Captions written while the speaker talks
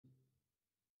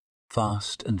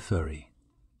Fast and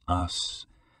Furry-ous,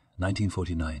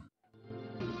 1949.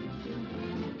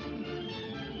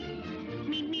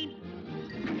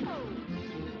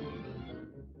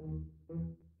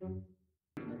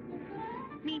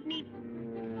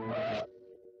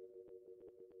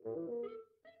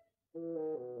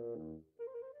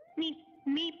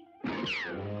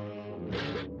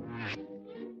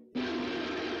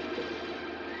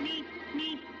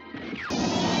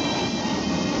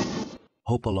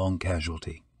 Hopalong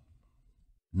Casualty,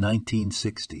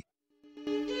 1960.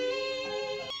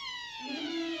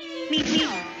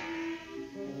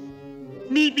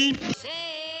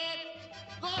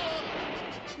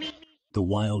 The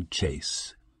Wild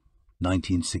Chase,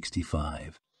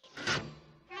 1965.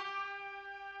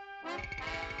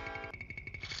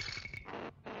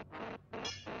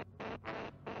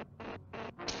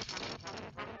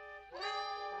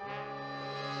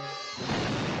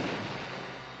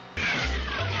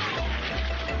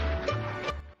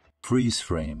 Freeze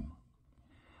Frame,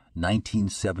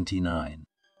 1979.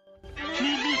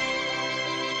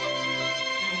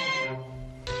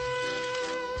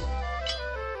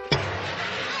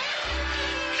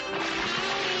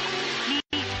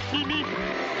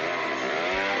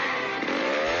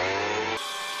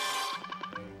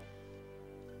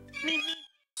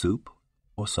 Soup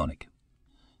or Sonic,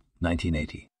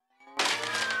 1980.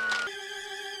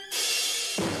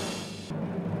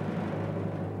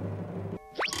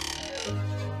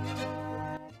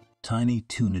 Tiny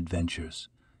Toon Adventures,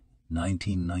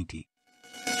 1990.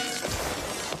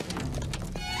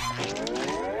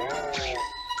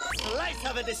 Slice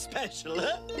of it is special,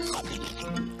 huh?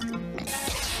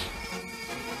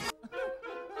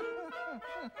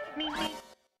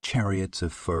 Chariots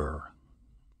of Fur,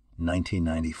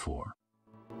 1994.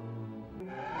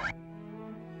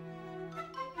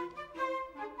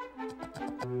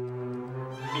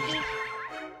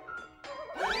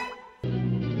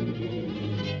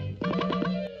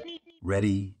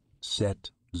 Ready, Set,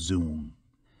 Zoom,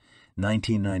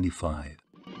 1995.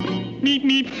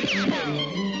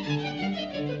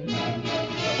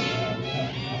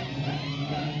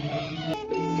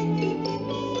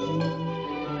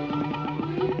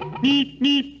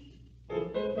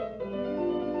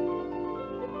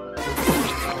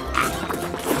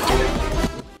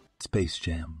 Space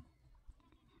Jam,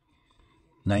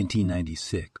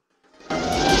 1996.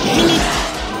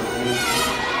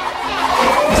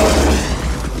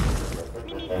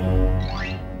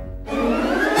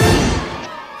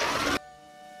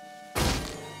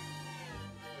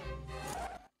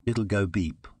 It'll Go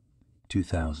Beep,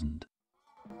 2000.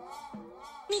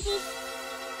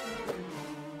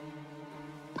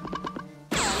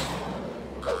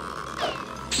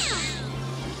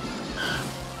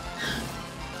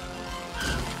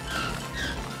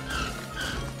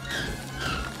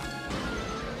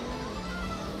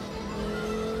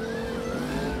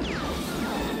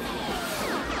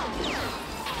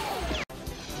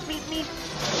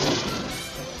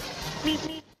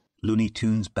 Looney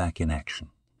Tunes Back in Action,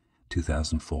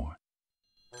 2004.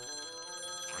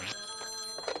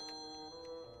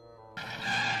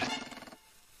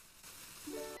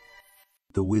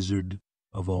 The Whizzard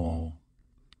of Ow,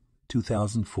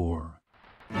 2004.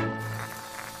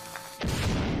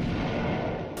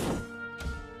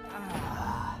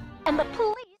 And the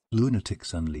police.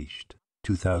 Loonatics Unleashed,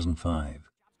 2005.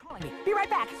 Calling me. Be right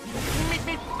back. Meet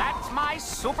me, that's my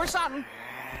super son.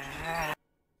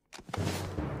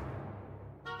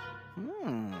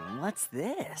 What's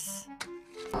this?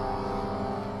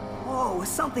 Whoa, with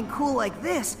something cool like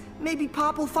this, maybe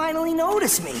Pop will finally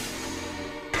notice me.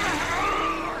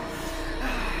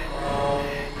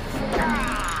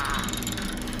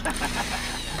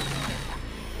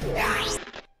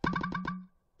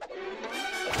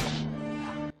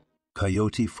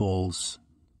 Coyote Falls,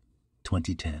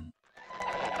 2010.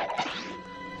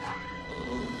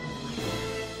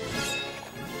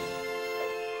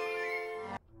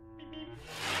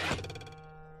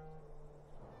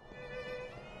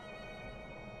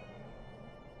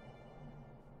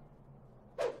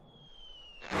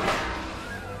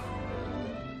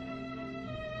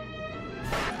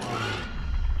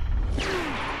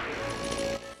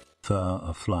 Fur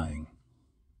are Flying,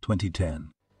 2010.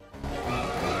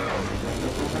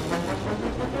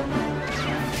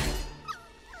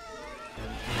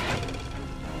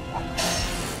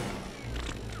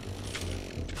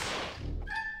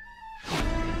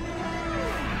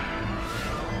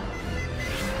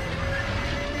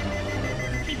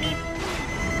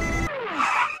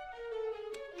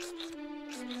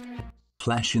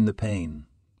 Flash in the Pane,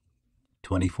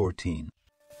 2014.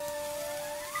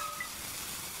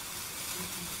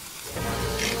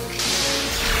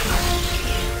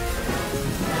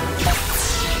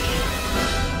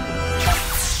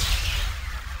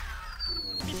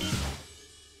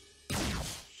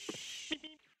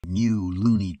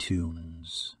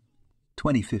 Tunes,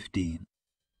 2015.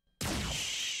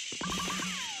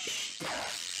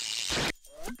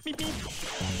 Beep, beep.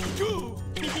 Two.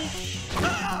 Beep, beep.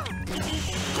 Ah! Beep,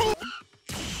 beep.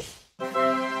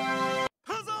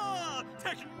 Huzzah!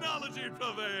 Technology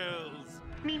prevails.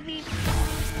 Beep, beep.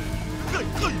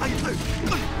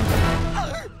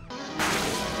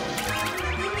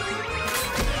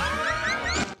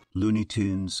 Looney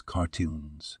Tunes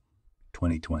Cartoons,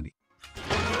 2020.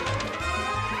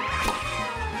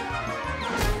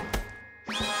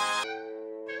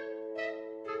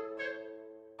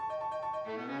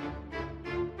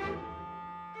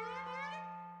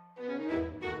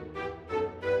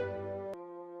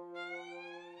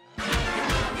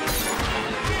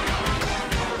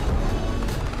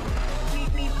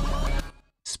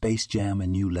 Space Jam: A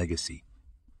New Legacy,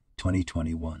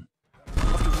 2021.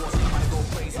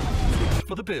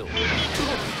 For the bill.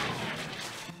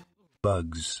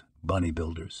 Bugs Bunny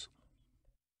Builders,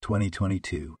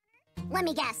 2022. Let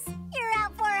me guess. You're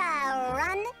out for a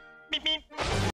run?